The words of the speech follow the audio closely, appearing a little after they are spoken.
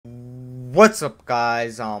What's up,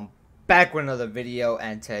 guys? I'm back with another video,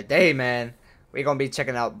 and today, man, we're gonna be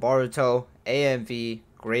checking out Boruto, AMV,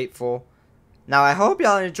 Grateful. Now, I hope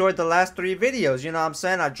y'all enjoyed the last 3 videos. You know what I'm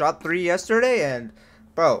saying? I dropped 3 yesterday, and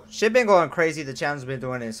bro, shit been going crazy. The channel's been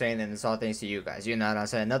doing insane, and it's all thanks to you guys. You know what I'm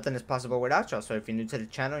saying? Nothing is possible without y'all. So if you're new to the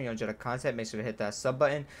channel, you enjoy the content, make sure to hit that sub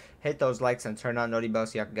button, hit those likes, and turn on NOTI bell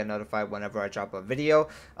so y'all can get notified whenever I drop a video.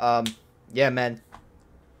 Yeah, man,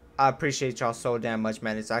 I appreciate y'all so damn much,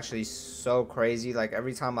 man. It's actually so crazy. Like,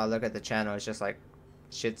 every time I look at the channel, it's just like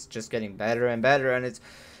shit's just getting better and better,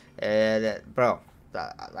 and bro,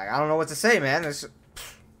 like, I don't know what to say, man. It's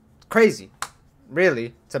crazy,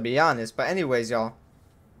 really, to be honest. But anyways, y'all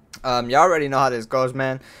already know how this goes,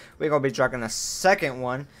 man. We're gonna be dropping a second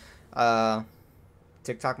one,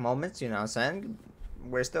 TikTok moments. You know what I'm saying?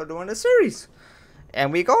 We're still doing the series,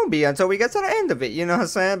 and we gonna be until we get to the end of it. You know what I'm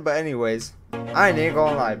saying? But anyways, I ain't even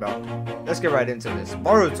gonna lie, bro. Let's get right into this.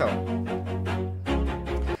 Boruto.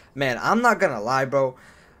 Man, I'm not gonna lie, bro.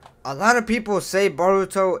 A lot of people say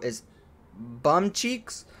Boruto is bum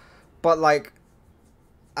cheeks, but like,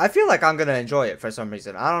 I feel like I'm gonna enjoy it for some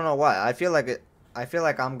reason. I don't know why. I feel like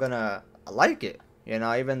I'm gonna like it. You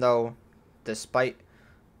know, even though, despite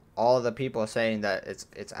all the people saying that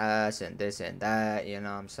it's ass and this and that, you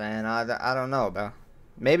know what I'm saying? I don't know, bro.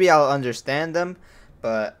 Maybe I'll understand them,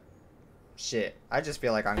 but shit, I just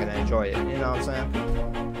feel like I'm gonna enjoy it. You know what I'm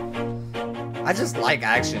saying? I just like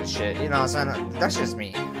action shit. You know what I'm saying? That's just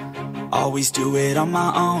me. Always do it on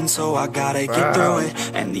my own, so I gotta get through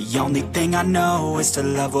it. And the only thing I know is to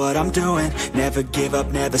love what I'm doing. Never give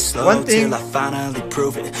up, never slow till I finally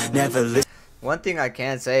prove it. Never listen. One thing I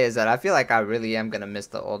can say is that I feel like I really am gonna miss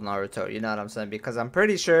the old Naruto. You know what I'm saying? Because I'm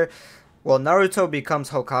pretty sure, well, Naruto becomes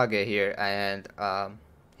Hokage here, and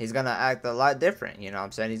he's gonna act a lot different. You know what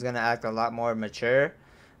I'm saying? He's gonna act a lot more mature,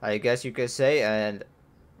 I guess you could say. And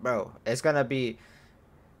bro, it's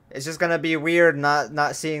just gonna be weird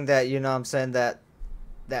not seeing that. You know what I'm saying? That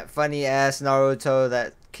funny ass Naruto,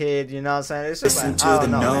 that kid, you know what I'm saying? It's just listen like, to I the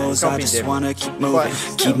don't know, man. nose, I just different. wanna keep moving.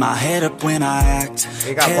 Keep my head up when I act.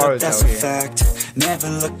 We got Head Boruto up, that's a here. fact. Never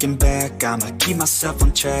looking back, I'ma keep myself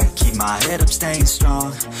on track. Keep my head up, staying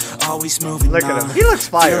strong. Always moving Look on. at him. He looks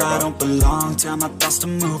fire, Feel I bro. don't belong, tell my thoughts to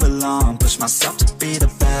move along. Push myself to be the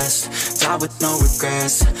best. Die with no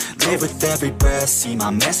regrets. Live with every breath. See my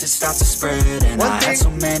message start to spread. And I had so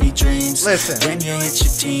many dreams. Listen. When you hit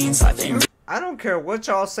your teens, life ain't I don't care what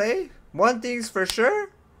y'all say. One thing's for sure.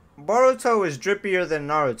 Boruto is drippier than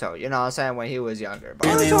Naruto, you know what I'm saying, when he was younger.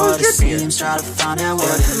 really Boruto what it is drippier. seems, try to find out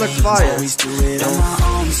what It it looks means. fire. Always do it on my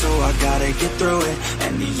own, so I gotta get through it.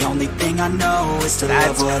 And the only thing I know is to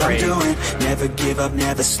That's love what crazy. I'm doing. Never give up,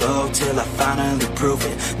 never slow till I finally prove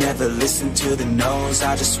it. Never listen to the no's,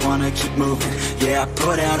 I just wanna keep moving. Yeah, I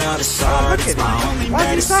put out all this art, it's my only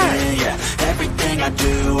medicine. Yeah, everything I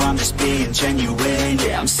do, I'm just being genuine.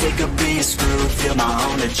 Yeah, I'm sick of being screwed, feel my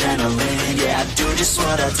own adrenaline. Yeah, I do just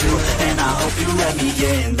what I do, and I hope you let me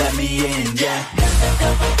in, yeah.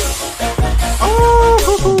 Oh,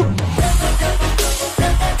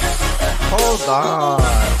 hold on.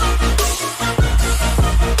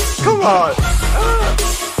 Come on.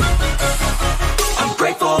 I'm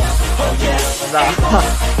grateful, oh yeah. Nah.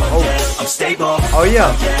 Oh yeah, I'm stable. Oh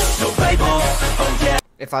yeah. Yeah, no label, oh yeah.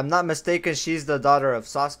 If I'm not mistaken, she's the daughter of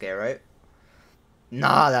Sasuke, right?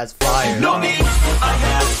 Nah, that's fire. Know me, I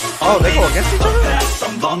have. Oh, they go against each other?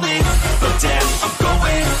 I'm lonely, but damn, I'm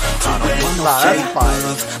going. I don't want no Nah, that's fake fire.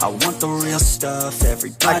 love. I want the real stuff.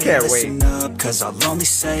 Everybody can't listen up, cause I'll only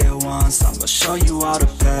say it once. I'm gonna show you all the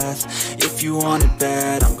path. If you want it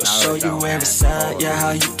bad, I'm gonna show you where it's at. Yeah,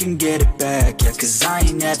 how you can get it back. Yeah, cause I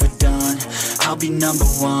ain't never done. I'll be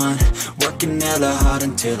 #1. Working hella hard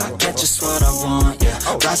until I get just what I want. Yeah,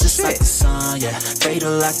 rises like the sun. Yeah,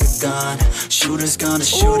 fatal like a gun. Shooters gonna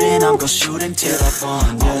shoot and I'm gonna shoot until I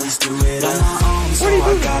won. Always do it on my own, so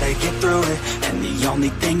I gotta get through it. And the only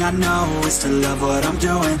thing I know is to love what I'm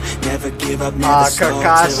doing. Never give up, never slow till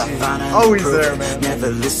I Kakashi. finally Always prove there, it. man. Never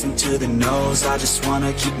listen to the no's, I just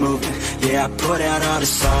wanna keep moving. Yeah, I put out all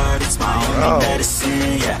this art, it's my only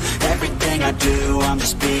medicine. Yeah, everything I do, I'm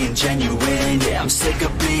just being genuine. Yeah, I'm sick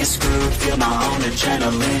of being screwed, feel my own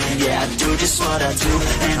adrenaline. Yeah, I do just what I do,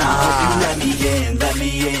 and I hope you let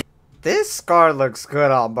me in. This scar looks good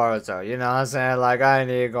on Boruto, you know what I'm saying? Like, I ain't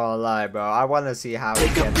even gonna lie, bro. I wanna see how he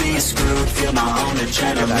Sick of being gets screwed, feel my own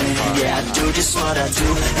adrenaline. Yeah, I do just what I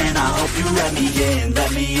do, and I hope you let me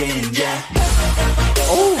in, yeah.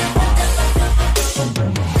 Oh!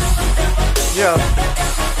 Yeah.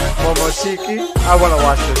 Momoshiki? I wanna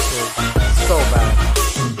watch this shit. So bad.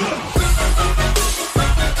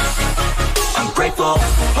 I'm grateful,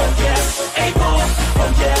 oh yeah, able, oh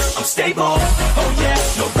yeah, I'm stable. Oh yeah,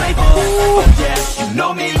 no label. Oh yeah, you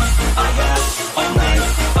know me. I have only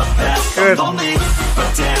a path. I'm lonely,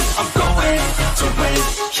 but damn, I'm going to win.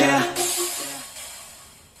 Yeah.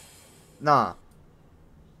 Nah.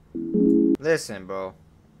 Listen, bro.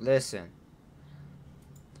 Listen.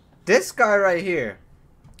 This guy right here,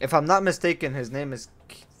 if I'm not mistaken, his name is,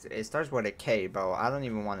 it starts with a K, bro. I don't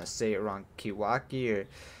even want to say it wrong. Kiwaki or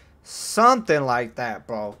something like that,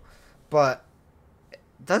 bro. But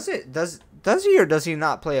does he or does he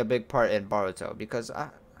not play a big part in Boruto? Because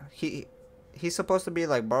he's supposed to be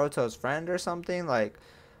like Boruto's friend or something. Like,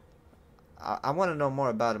 I want to know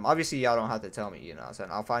more about him. Obviously, y'all don't have to tell me, you know what I'm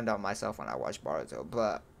saying? I'll find out myself when I watch Boruto.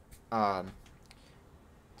 But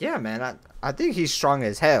yeah, man, I think he's strong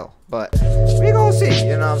as hell. But we gonna see,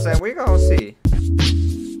 you know what I'm saying? We gonna see.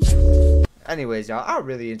 Anyways, y'all, I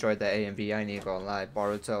really enjoyed that AMV. I ain't even gonna lie,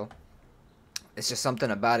 Boruto. It's just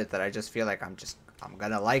something about it that I just feel like I'm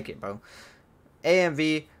gonna like it, bro.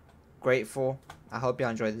 AMV, grateful. I hope y'all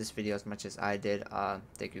enjoyed this video as much as I did.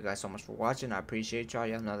 Thank you guys so much for watching. I appreciate y'all.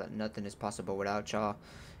 Y'all know that nothing is possible without y'all.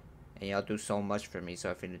 And y'all do so much for me. So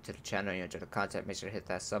if you're new to the channel, you enjoy the content, make sure to hit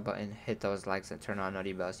that sub button, hit those likes, and turn on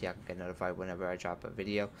NOTI bells so y'all can get notified whenever I drop a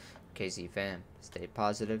video. KZ fam, stay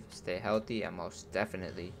positive, stay healthy, and most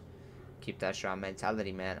definitely keep that strong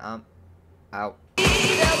mentality, man. I'm out.